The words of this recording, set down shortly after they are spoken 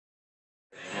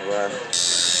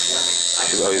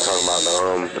Oh, you talking about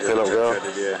the pinup girl?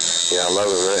 Yeah. Yeah, I love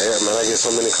it, man. Yeah, man, I get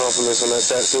so many compliments on that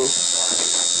tattoo.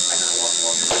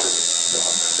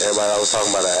 Everybody always talking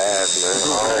about her ass, man.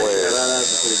 Always. Yeah, that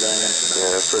ass is pretty banging.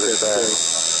 Yeah, it's pretty fat.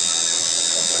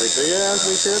 Pretty big ass,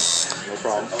 big tits? No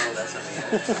problem.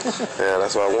 Yeah,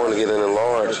 that's why I want to get in the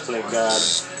large. Thank God.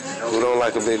 Who don't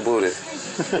like a big booty?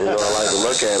 You know, I like to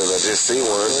look at it or just see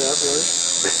one. Yeah, that's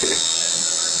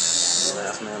right.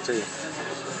 Last man too.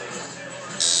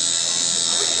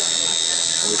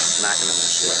 We're smacking him and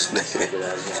shit. Good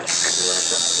ass one.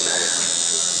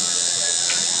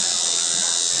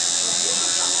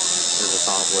 Here's a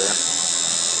song for you.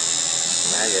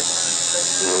 Maggot.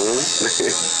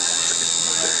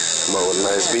 Come on with a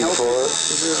nice beat for it.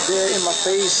 It's just there in my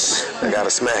face. I gotta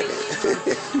smack it.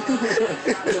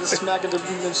 Gotta smack it.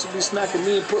 It should be smacking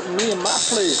me and putting me in my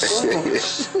place.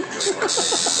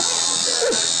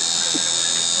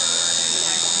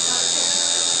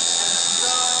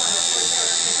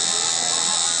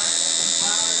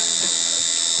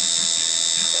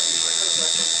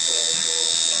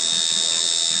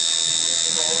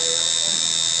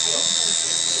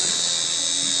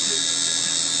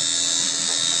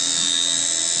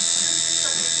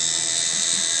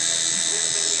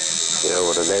 Yeah,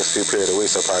 well, the next few period of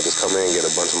weeks, I'll probably just come in and get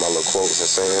a bunch of my little quotes and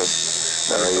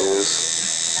sayings that I use.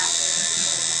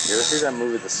 You ever see that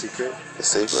movie, The Secret? The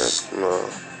Secret? No.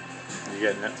 You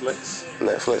get Netflix?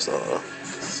 Netflix, no.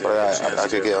 But I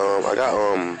could get, I got,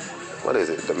 what is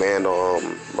it? Demand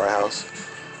on Bright House?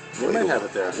 You might have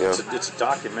it there. Yeah. It's a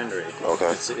documentary.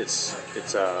 Okay. It's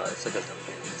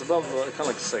about kind of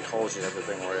like psychology and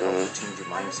everything, where it helps you change your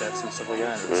mindsets and stuff like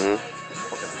that. And it's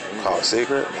fucking amazing. Called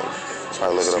Secret? Try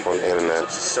to look it up on the internet.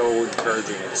 It's so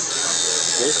encouraging.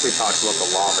 It's basically talks about the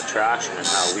law of attraction and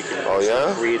how we can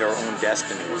create our own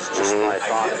destinies just by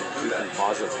thought and keeping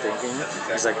positive thinking.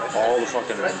 It's like all the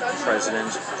fucking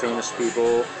presidents, famous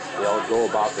people, they all go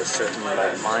about this certain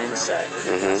mindset.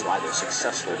 That's why they're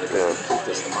successful, because they keep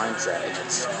this mindset, and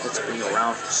it's been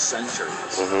around for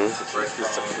centuries. It's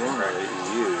a formula that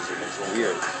you use, and it's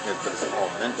weird, but it's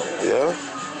all mental. Yeah?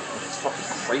 It's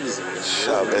fucking crazy.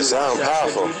 It sounds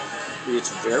powerful.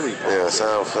 It's very powerful. Yeah, it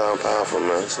sound powerful,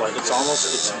 man. It's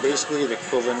basically the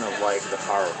equivalent of like the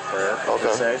power of prayer, I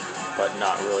would say, but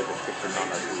not really depicted on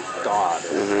a God.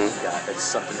 Yeah, it's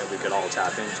something that we can all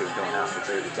tap into. We don't have to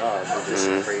pray to God. We just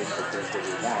pray for things that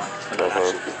we want. We're not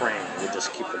actually praying. We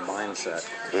just keep the mindset,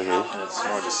 and it's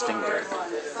more distinctive.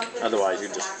 Otherwise,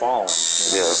 you're just falling.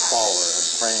 You're a follower of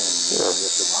praying.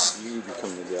 You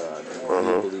become the God.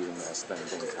 You believe in this, then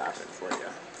things happen for you.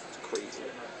 It's crazy.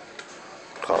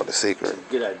 Called The Secret.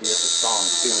 Good idea for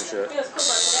songs too and shit.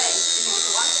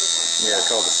 Yeah, it's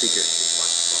called The Secret.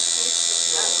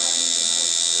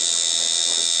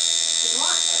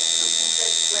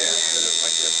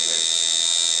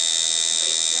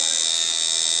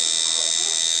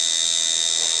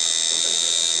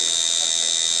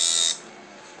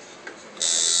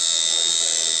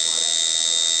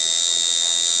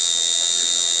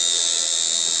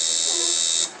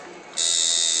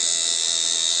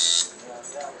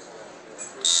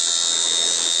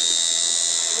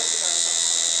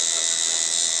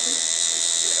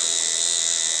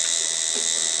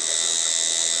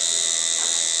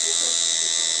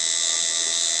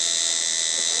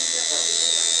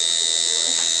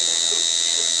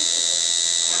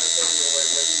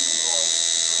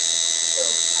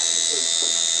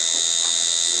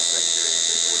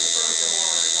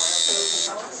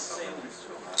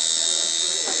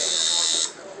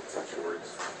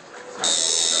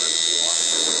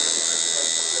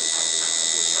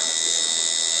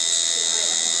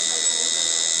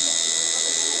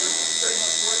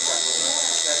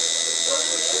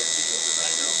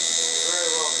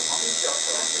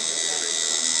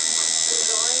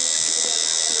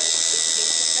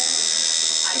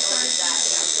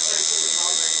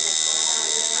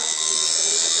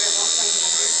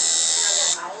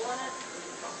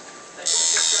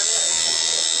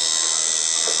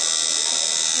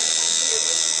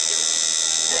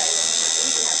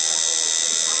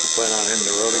 Plan on hitting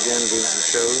the road again, doing some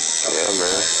shows? Yeah,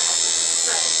 man.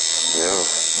 Yeah.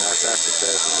 That's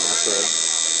success, man. That's what.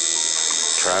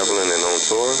 Traveling and on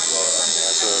tour?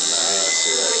 That's what I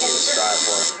strive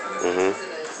for.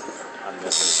 I'm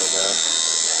missing so bad.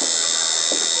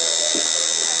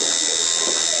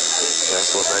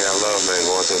 That's one thing I love, man.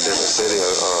 Going to a different city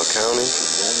or county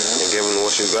and giving them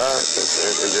what you got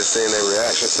and just seeing their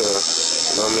reaction to,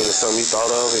 you know what I mean, something you thought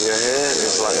of in your head.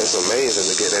 It's like, it's amazing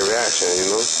to get their reaction,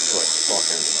 you know? It's like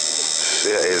fucking.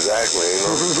 Yeah, exactly, you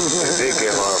know? It did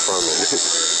get hard from it.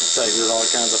 So I do all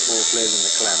kinds of full flavors in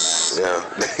the climax. Yeah,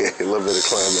 a little bit of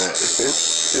climax.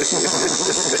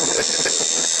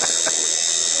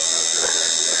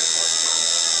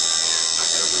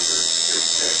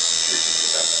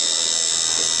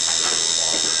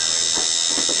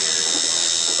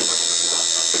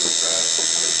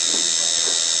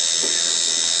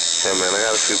 Hey man, I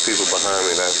got a few people behind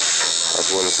me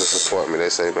that's willing to support me. They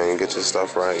say, man, get your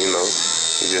stuff right, you know.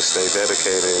 You just stay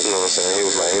dedicated, you know what I'm saying? He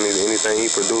was like, anything he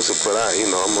produce or put out, you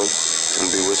know, I'm gonna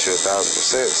be with you 1,000%.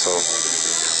 So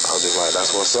I was just like,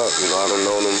 that's what's up. You know, I done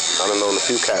known a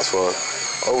few cats for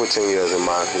over 10 years in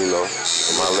my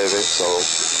living. So,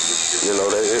 you know,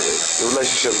 the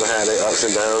relationships will have their ups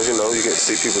and downs, you know, you get to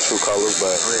see people's true colors,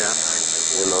 but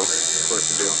you know. Of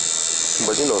course you do.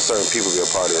 But you know, certain people be a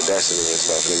part of your destiny and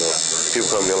stuff, you know. People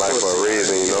come in your life for a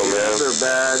reason, you know, man. If they're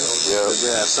bad,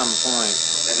 yeah, at some point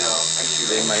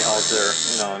they might alter,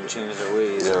 you know, and change their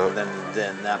ways. Yeah. And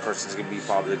then that person's gonna be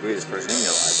probably the greatest person in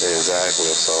your life. Exactly.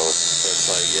 So it's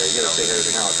like, yeah, you gotta take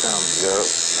everything how it comes. Yeah.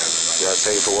 You gotta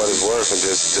take it for what it's worth and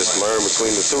just learn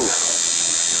between the two.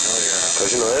 Oh yeah. Cause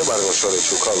you know, everybody gonna show their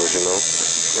true colors, you know.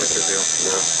 Of course they do.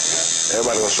 Yeah.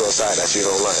 Everybody gonna show a side that you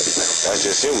don't like. That's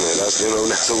just human. That's, you know,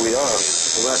 that's who we are.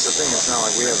 Well, that's the thing. It's not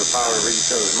like we have the power to read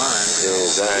each other's minds. Yeah,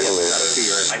 exactly.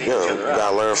 You know, you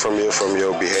gotta learn from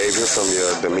your behavior, from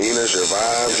your demeanors, your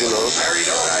vibes. You know,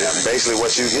 basically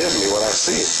what you give me, what I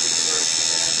see.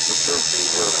 It's true.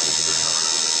 Yeah.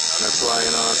 That's why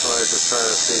I just try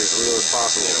to stay as real as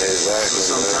possible. Exactly.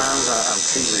 Sometimes I'm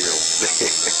too real.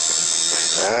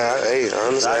 Hey, I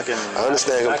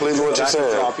understand completely what you're saying.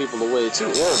 That can draw people away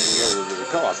too. Yeah.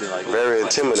 Like, very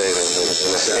intimidating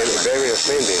and very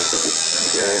offending.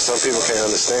 Yeah, and some people can't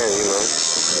understand, you know.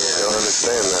 They don't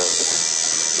understand that.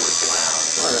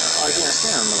 Well, I can't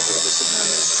stand motherfuckers sitting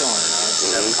there just chilling and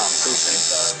just having a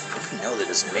conversation. You know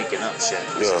they're just making up shit.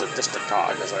 Just to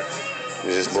talk. It's like,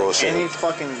 it's just bullshit. Any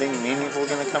fucking thing meaningful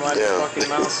gonna come out of your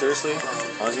fucking mouth? Seriously?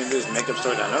 All he's gonna do is make up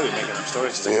stories. I know you're making up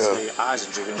stories. Your eyes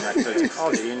are jiggling like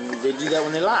psychology, and they do that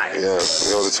when they lie. Yeah, you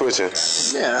know, the twitching.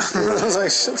 Yeah. I was like,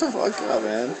 shut the fuck up,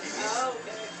 man.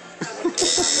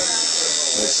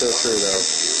 It's so true, though.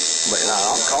 But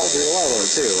I'll call people out on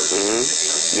it, too.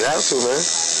 You have to, man.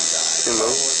 You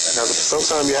know,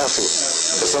 sometimes you have to.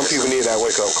 But some people need that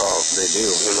wake-up call. They do.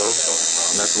 You know?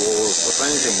 And that's if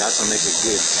anything, that's what makes a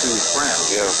good, true friend.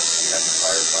 Yeah.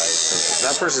 If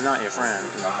that person's not your friend,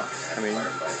 I mean,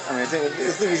 think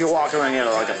if you walk around, you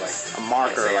know, like a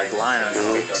marker, like line on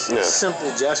your face, a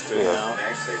simple gesture, you know.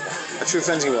 A true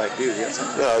friend's gonna be like, dude, you got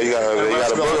something. Yeah, you got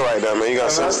a booger right there, man. You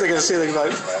got something. I was thinking,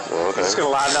 like, just gonna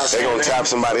lie down. They're gonna tap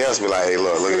somebody else and be like, hey,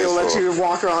 look at this. They're gonna let you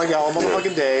walk around like all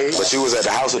motherfucking day. But you was at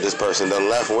the house with this person, done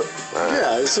left with.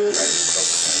 Yeah, it's a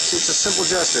simple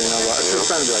gesture, you know. A true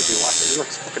friend would be like, dude, watch it. You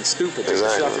look fucking stupid. Take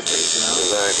your shit off your face, you know.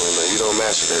 Exactly, man. You don't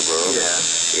match it, bro. Yeah.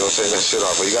 You don't take that shit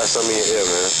off, but you got something in your ear,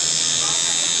 man.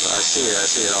 I see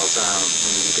it all the time.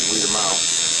 You can weed them out.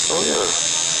 Oh yeah.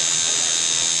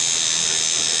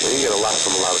 Man, you get a lot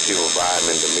from a lot of people's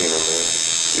vibe and demeanor, man.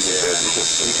 You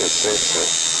can sense it.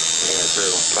 Yeah,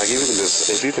 true. Like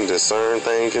if you can discern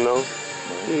things, you know,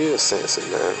 you'll sense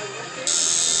it, man.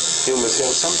 Humans. Well,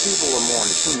 some people are more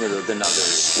in tune than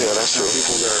others. Yeah, that's true. Some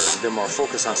people they're more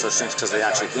focused on such things because they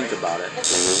actually think about it.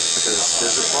 Because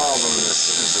there's a problem in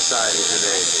society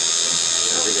today.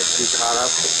 They get too caught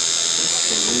up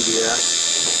in media,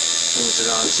 things that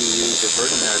are on TV,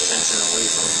 diverting their attention away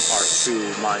from our true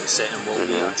mindset and what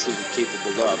we are truly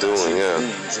capable of. Doing,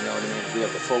 beings, you know what I mean? We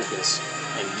have to focus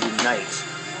and unite,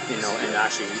 you know, and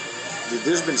actually,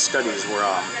 there's been studies where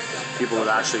people have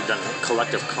actually done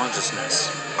collective consciousness.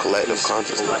 Collective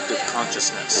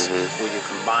consciousness, where you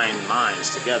combine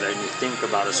minds together and you think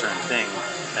about a certain thing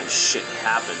and shit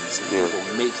happens and people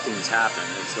make things happen.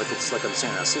 It's like I'm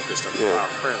saying, that secret stuff, the power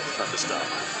of prayer type of stuff.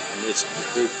 And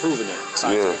they've proven it,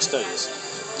 scientific studies.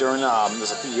 During, it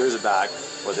was a few years back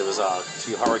where there was a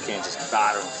few hurricanes just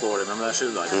battering Florida. Remember that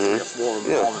shit? Like 3 or 4 of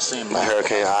them all in the same month.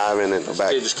 Hurricane Ivan and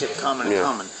they just kept coming and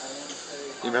coming.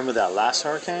 You remember that last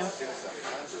hurricane?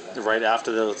 Right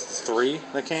after the 3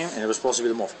 that came, and it was supposed to be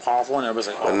the most powerful one. Everybody's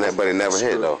like, oh, but it never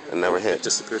hit, though. It never hit. It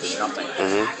disappeared to nothing.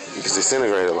 It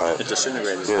disintegrated, like. It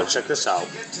disintegrated. But check this out.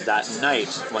 That night,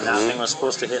 when that thing was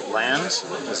supposed to hit land,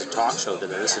 there's a talk show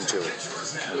that I listened to.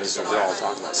 And they all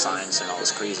talk about science and all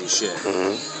this crazy shit.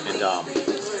 And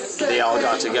they all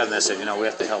got together and they said, you know, we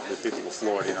have to help the people of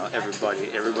Florida. You know,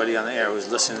 everybody on the air who's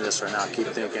listening to this right now, keep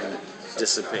thinking,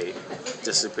 dissipate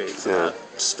for that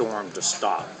storm to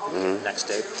stop. Next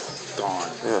day, gone.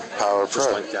 Yeah, power of prayer.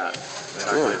 Just like that.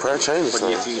 Prayer changes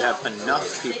But if you have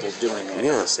enough people doing it at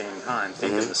the same time,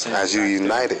 thinking the same as you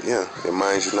united, your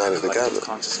minds united together.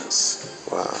 Consciousness.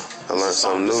 Wow, I learned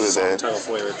something new today. Title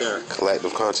for you right there.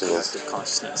 Collective consciousness. Collective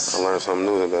consciousness. I learned something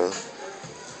new today.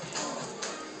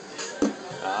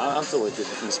 I'm filled with good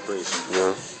inspiration.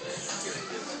 Yeah.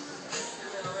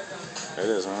 There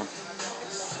it is, man.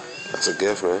 That's a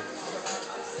gift, man.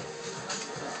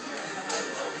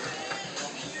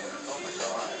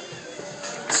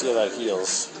 See how that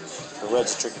heals. The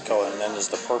red's a tricky color, and then there's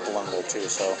the purple under there too,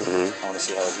 so I want to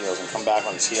see how it heals. And come back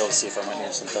when it's healed to see if I might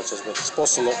need some touches. But it's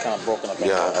supposed to look kind of broken up.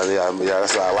 Yeah,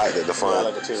 that's why I like it, the fun. Yeah, I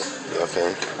like it too.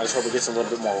 Okay. I just hope it gets a little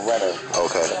bit more redder.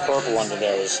 Okay. The purple under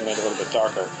there is made a little bit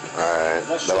darker. Alright.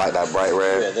 They like that bright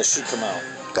red? Yeah, this should come out.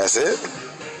 That's it?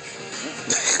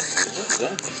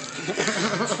 Yeah.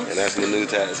 And that's my new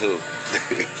tattoo.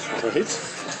 Right?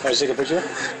 Want to take a picture?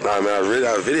 Nah, man,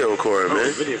 I was video recording,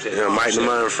 man. Videotape. Yeah, Mike the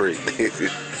Mind Freak.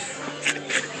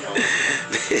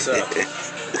 What's up?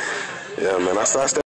 Yeah, man, I